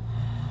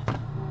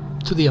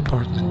 To the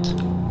apartment.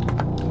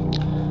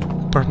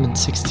 Apartment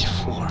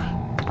 64.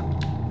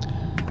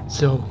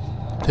 So,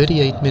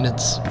 38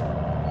 minutes.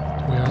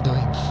 We are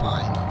doing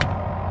fine.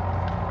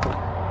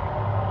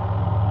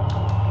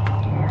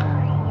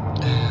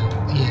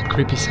 Yeah,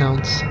 creepy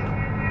sounds.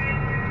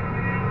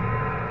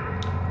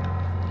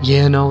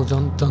 Yeah, no,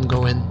 don't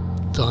go in.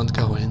 Don't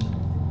go in.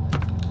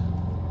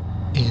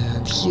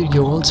 And here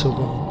you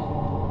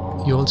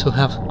also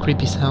have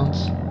creepy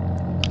sounds.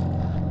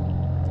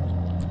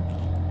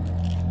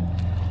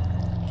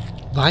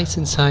 Vice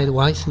inside,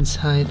 Vice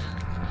inside.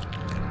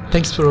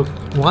 Thanks for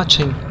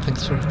watching.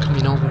 Thanks for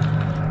coming over.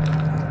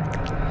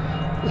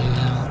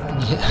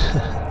 Yeah.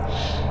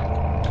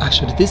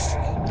 Actually, this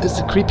is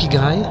the creepy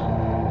guy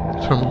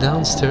from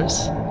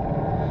downstairs.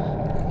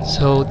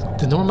 So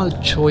the normal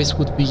choice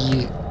would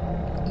be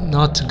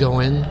not to go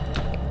in,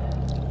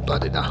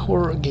 but in a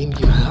horror game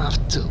you have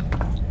to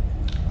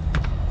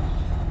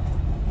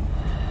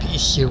be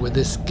here with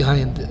this guy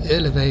in the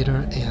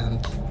elevator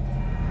and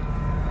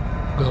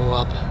go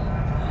up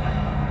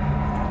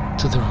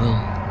to the room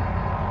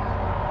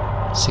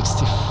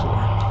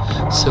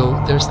 64.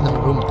 So there's no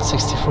room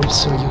 64,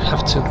 so you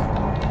have to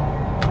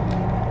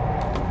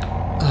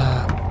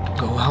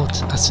go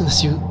out as soon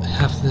as you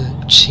have the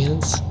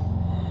chance,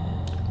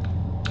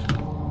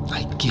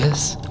 I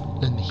guess.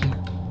 Let me hear.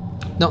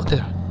 No,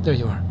 there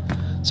you are.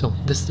 So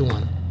this is the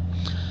one.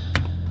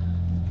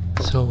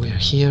 So we're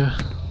here,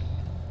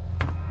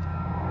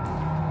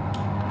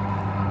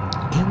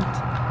 and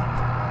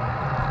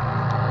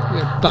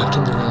we're back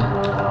in the room.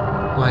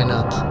 Why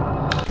not?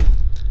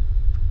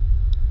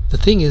 The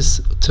thing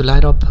is to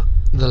light up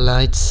the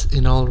lights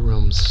in all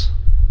rooms,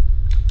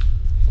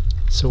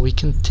 so we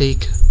can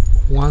take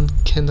one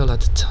candle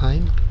at a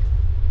time.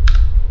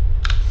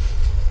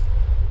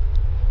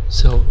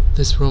 So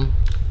this room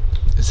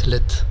is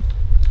lit.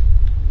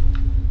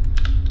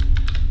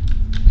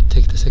 We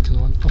take the second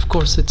one. Of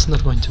course, it's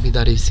not going to be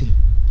that easy.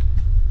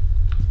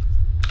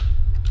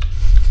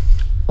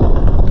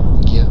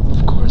 Yeah,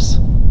 of course.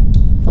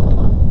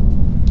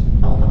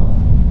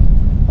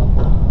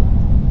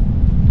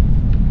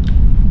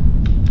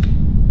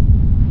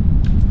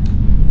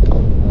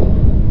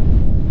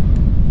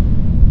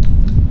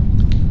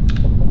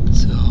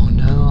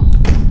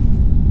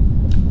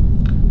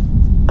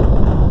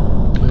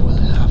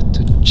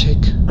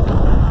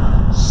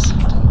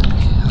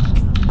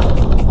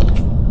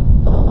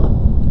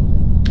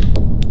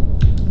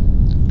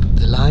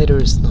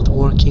 Is not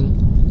working.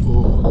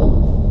 Ooh.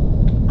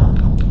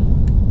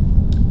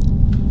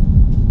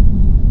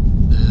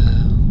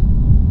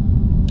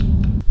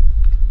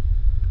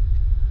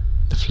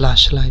 The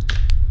flashlight.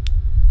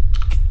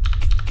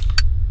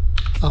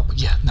 Oh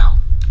yeah, now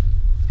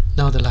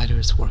now the lighter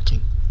is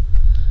working.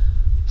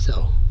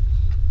 So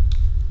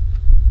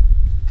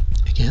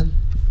again,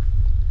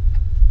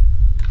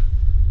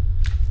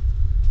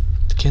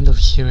 the candle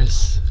here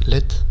is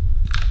lit.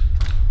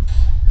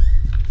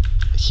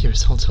 Here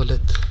is also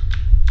lit.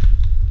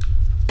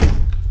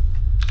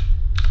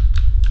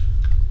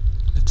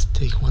 Let's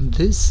take one.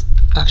 This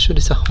actually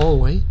is a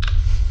hallway.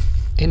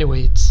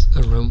 Anyway, it's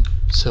a room,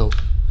 so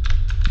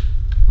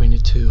we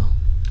need to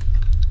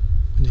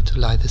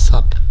light this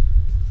up.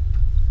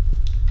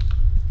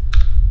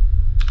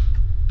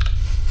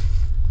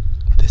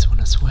 This one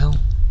as well.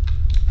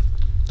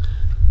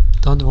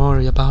 Don't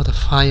worry about a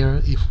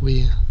fire if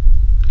we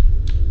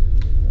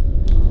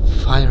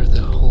fire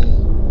the whole,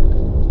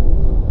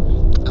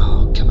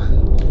 oh come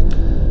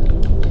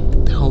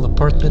on, the whole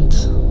apartment.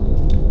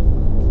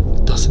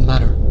 It doesn't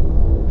matter.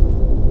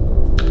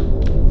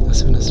 As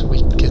soon as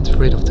we get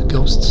rid of the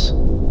ghosts,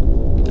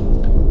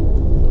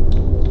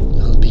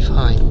 it'll be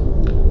fine.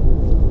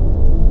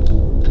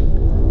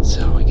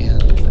 So again,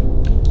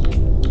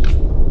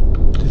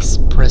 this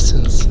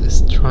presence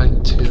is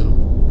trying to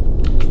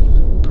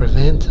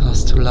prevent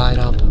us to light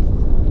up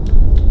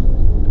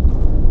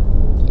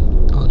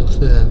all of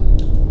the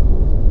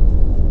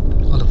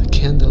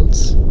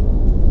candles.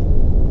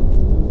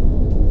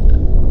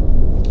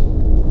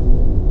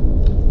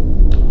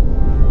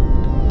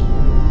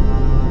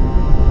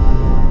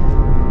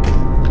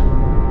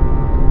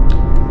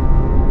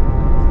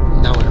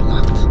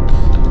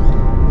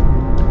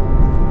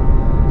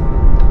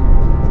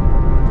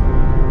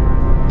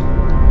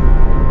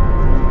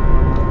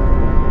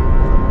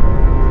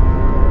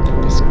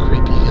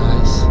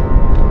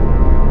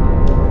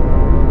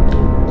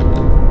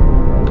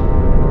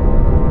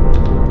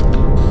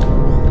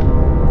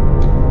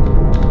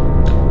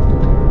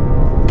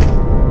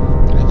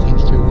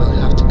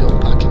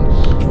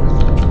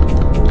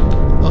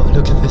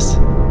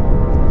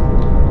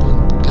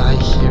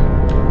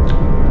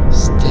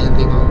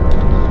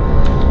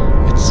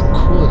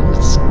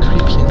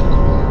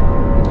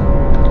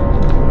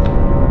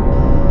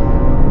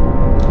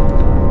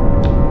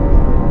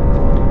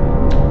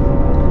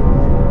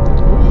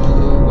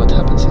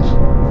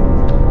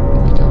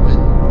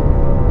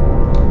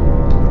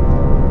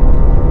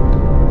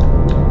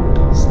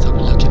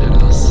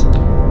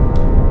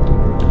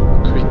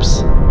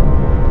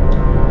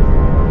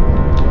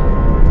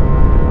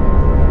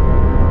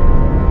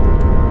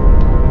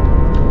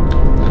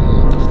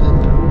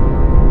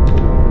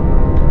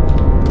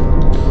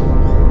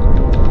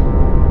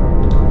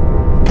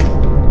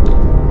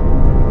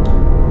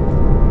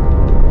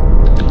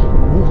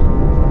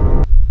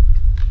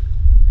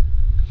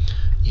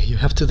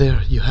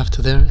 You have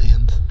to there,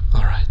 and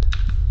alright.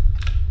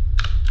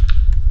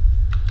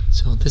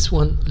 So this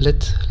one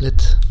lit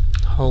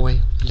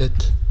hallway,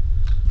 lit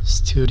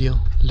studio,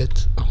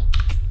 lit. Oh,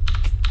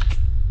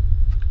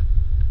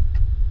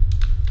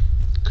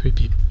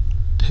 creepy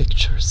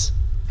pictures.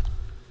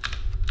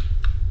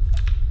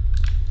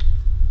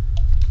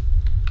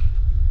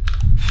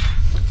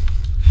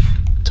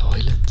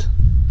 Toilet,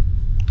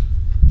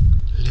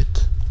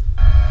 lit.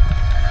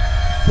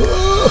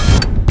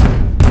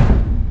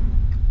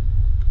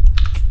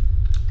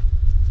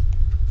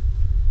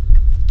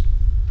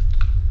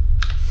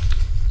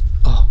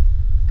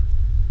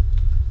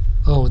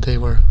 Oh, they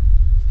were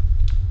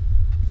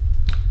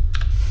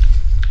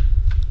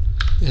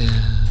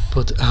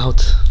put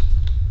out.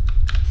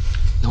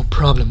 No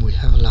problem, we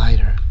have a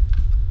lighter.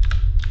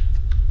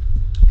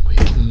 We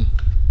can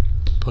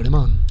put them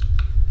on.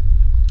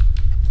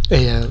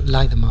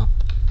 Light them up.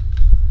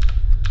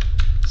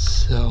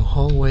 So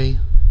hallway,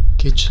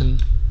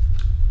 kitchen.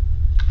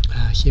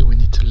 Here we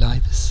need to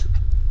light this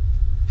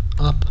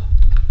up.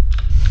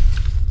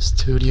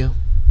 Studio.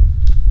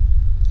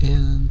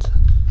 And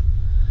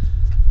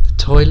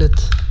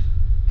toilet,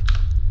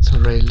 it's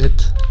already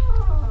lit.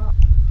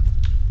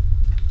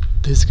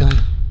 This guy,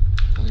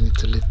 we need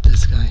to lit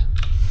this guy.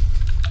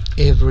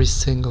 Every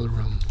single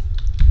room.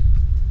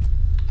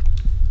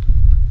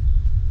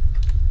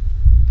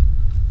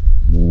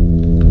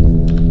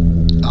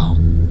 Oh,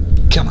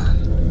 come on.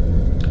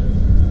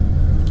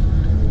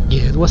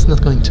 Yeah, it was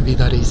not going to be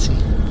that easy.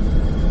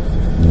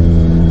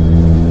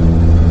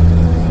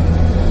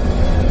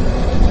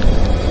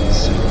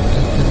 So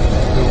let them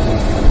do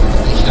what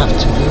they have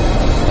to do.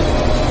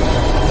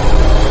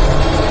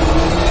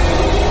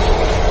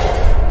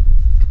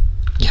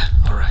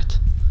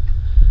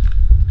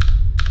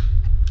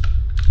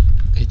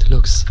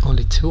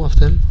 Only two of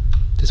them.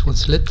 This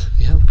one's lit,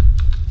 yeah.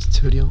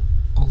 Studio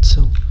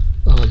also.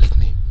 Oh, let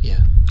me, yeah.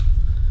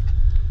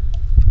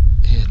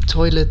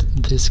 Toilet,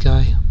 this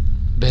guy.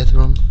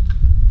 Bedroom.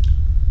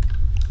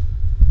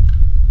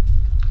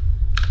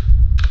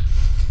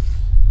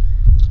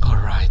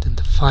 Alright, and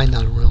the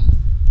final room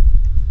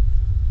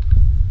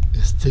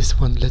is this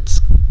one.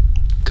 Let's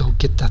go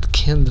get that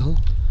candle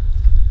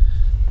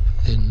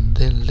and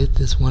then lit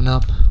this one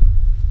up.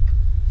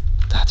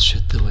 That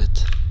should do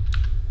it.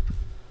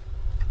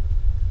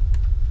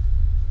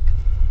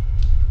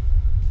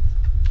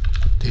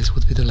 This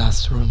would be the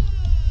last room.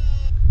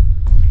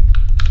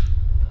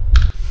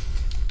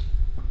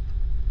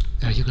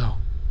 There you go.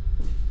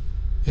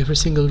 Every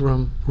single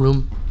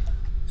room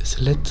is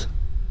lit.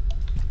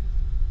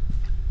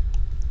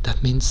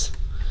 That means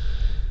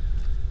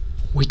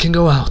we can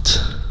go out,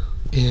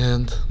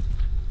 and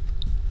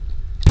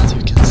as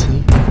you can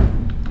see,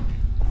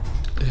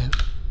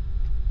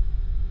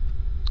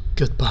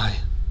 goodbye.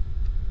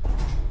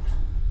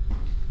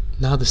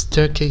 Now the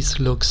staircase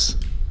looks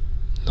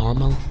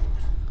normal.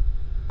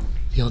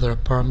 The other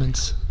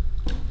apartments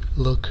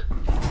look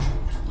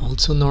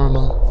also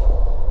normal.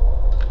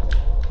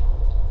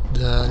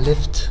 The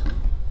lift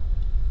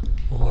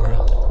or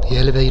the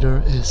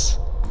elevator is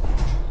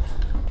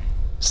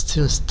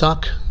still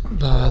stuck,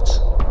 but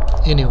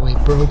anyway,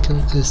 broken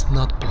is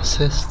not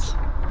possessed,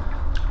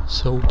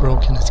 so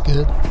broken is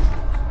good.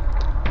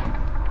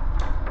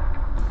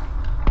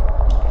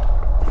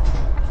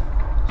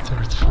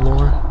 Third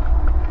floor.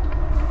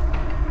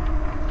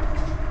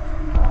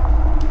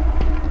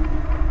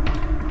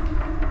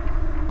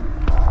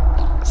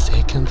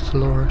 Second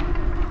floor.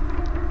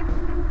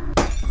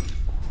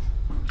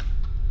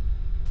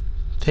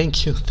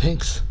 Thank you,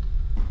 thanks.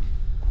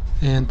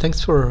 And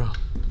thanks for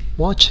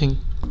watching.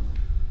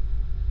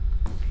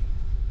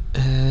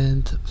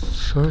 And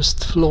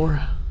first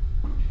floor.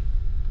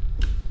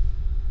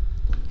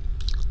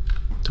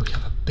 Do we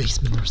have a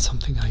basement or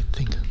something? I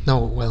think. No,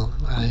 well,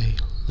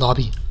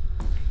 lobby.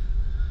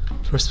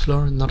 First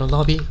floor, not a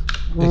lobby.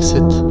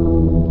 Exit.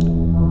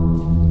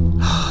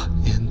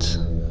 And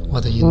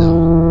what do you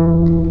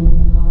know?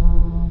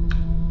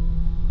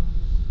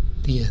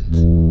 The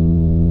end.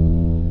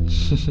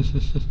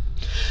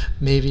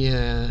 Maybe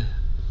a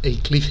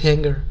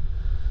cliffhanger,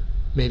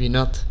 maybe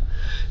not.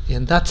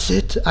 And that's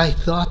it. I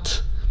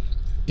thought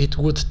it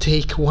would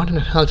take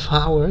 1.5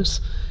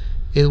 hours.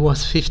 It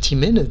was 50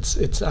 minutes.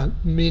 It's a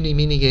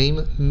mini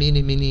game,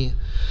 mini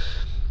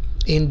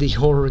indie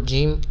horror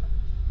game.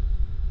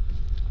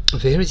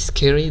 Very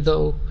scary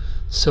though,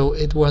 so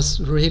it was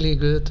really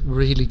good,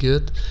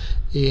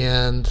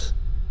 and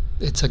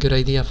it's a good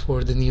idea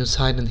for the new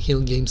Silent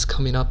Hill games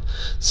coming up.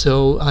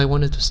 So I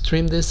wanted to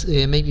stream this.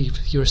 Maybe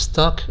if you're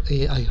stuck,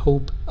 I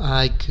hope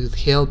I could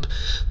help.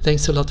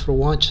 Thanks a lot for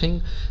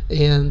watching,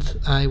 and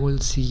I will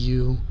see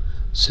you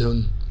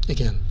soon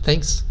again.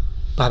 Thanks.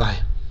 Bye bye.